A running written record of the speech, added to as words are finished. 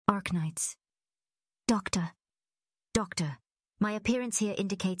Arknights. Doctor. Doctor, my appearance here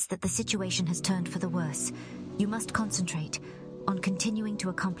indicates that the situation has turned for the worse. You must concentrate on continuing to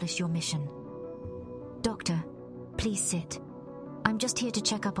accomplish your mission. Doctor, please sit. I'm just here to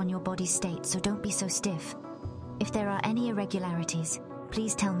check up on your body's state, so don't be so stiff. If there are any irregularities,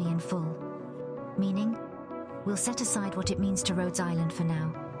 please tell me in full. Meaning? We'll set aside what it means to Rhodes Island for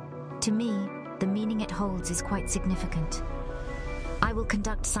now. To me, the meaning it holds is quite significant. I will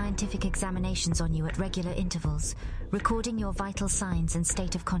conduct scientific examinations on you at regular intervals, recording your vital signs and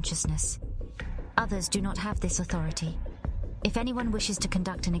state of consciousness. Others do not have this authority. If anyone wishes to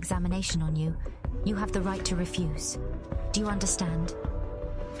conduct an examination on you, you have the right to refuse. Do you understand?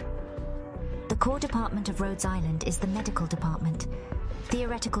 The core department of Rhodes Island is the medical department.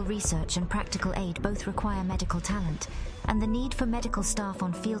 Theoretical research and practical aid both require medical talent, and the need for medical staff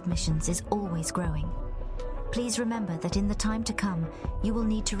on field missions is always growing. Please remember that in the time to come, you will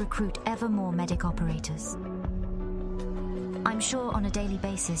need to recruit ever more medic operators. I'm sure on a daily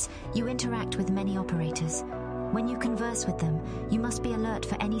basis, you interact with many operators. When you converse with them, you must be alert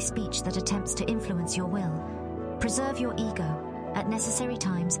for any speech that attempts to influence your will. Preserve your ego. At necessary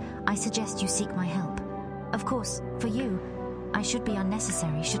times, I suggest you seek my help. Of course, for you, I should be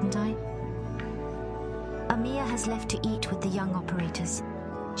unnecessary, shouldn't I? Amia has left to eat with the young operators.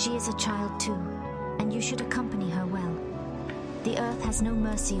 She is a child too, and you should accompany her well. The Earth has no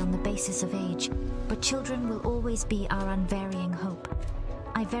mercy on the basis of age, but children will always be our unvarying hope.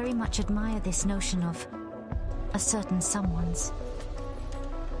 I very much admire this notion of a certain someone's.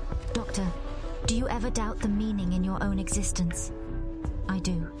 Doctor, do you ever doubt the meaning in your own existence? I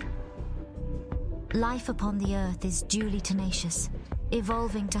do. Life upon the Earth is duly tenacious,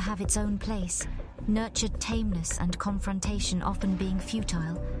 evolving to have its own place, nurtured tameness and confrontation often being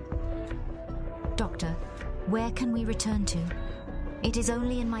futile. Doctor, where can we return to? It is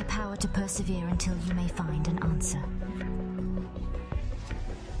only in my power to persevere until you may find an answer.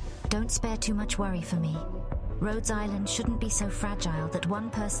 Don't spare too much worry for me. Rhodes Island shouldn't be so fragile that one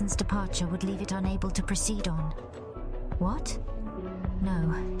person's departure would leave it unable to proceed on. What?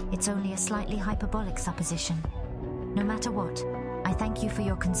 No, it's only a slightly hyperbolic supposition. No matter what, I thank you for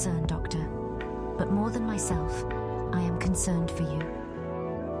your concern, Doctor. But more than myself, I am concerned for you.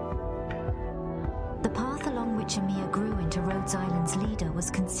 The path along which Amia grew into Rhodes Island's leader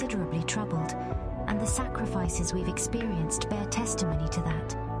was considerably troubled, and the sacrifices we've experienced bear testimony to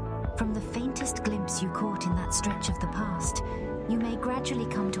that. From the faintest glimpse you caught in that stretch of the past, you may gradually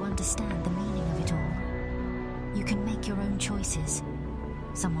come to understand the meaning of it all. You can make your own choices.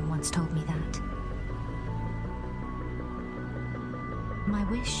 Someone once told me that. My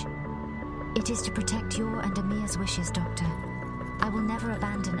wish? It is to protect your and Amia's wishes, Doctor. I will never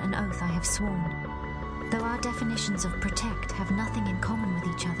abandon an oath I have sworn. Though our definitions of protect have nothing in common with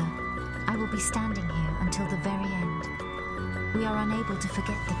each other, I will be standing here until the very end. We are unable to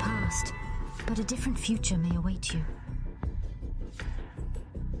forget the past, but a different future may await you.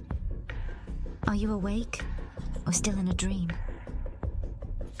 Are you awake, or still in a dream?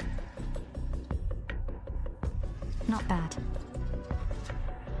 Not bad.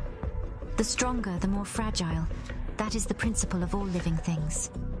 The stronger, the more fragile. That is the principle of all living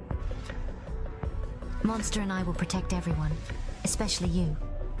things. Monster and I will protect everyone, especially you,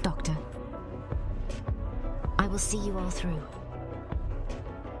 Doctor. I will see you all through.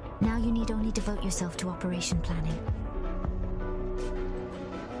 Now you need only devote yourself to operation planning.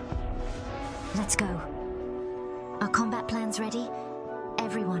 Let's go. Are combat plans ready?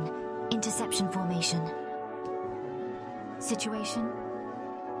 Everyone, interception formation. Situation?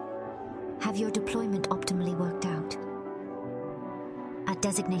 Have your deployment optimally worked out. At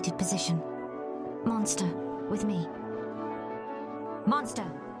designated position. Monster, with me.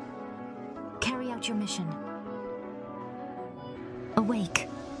 Monster! Carry out your mission. Awake.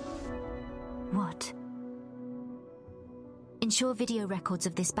 What? Ensure video records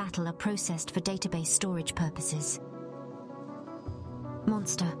of this battle are processed for database storage purposes.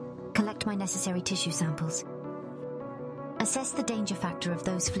 Monster, collect my necessary tissue samples. Assess the danger factor of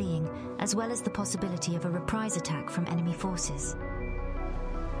those fleeing, as well as the possibility of a reprise attack from enemy forces.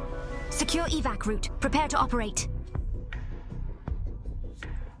 Secure evac route. Prepare to operate.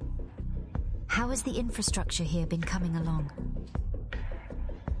 How has the infrastructure here been coming along?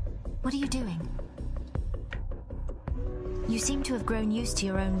 What are you doing? You seem to have grown used to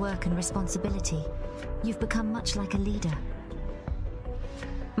your own work and responsibility. You've become much like a leader.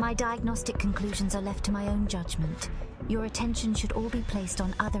 My diagnostic conclusions are left to my own judgment. Your attention should all be placed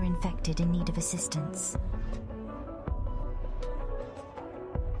on other infected in need of assistance.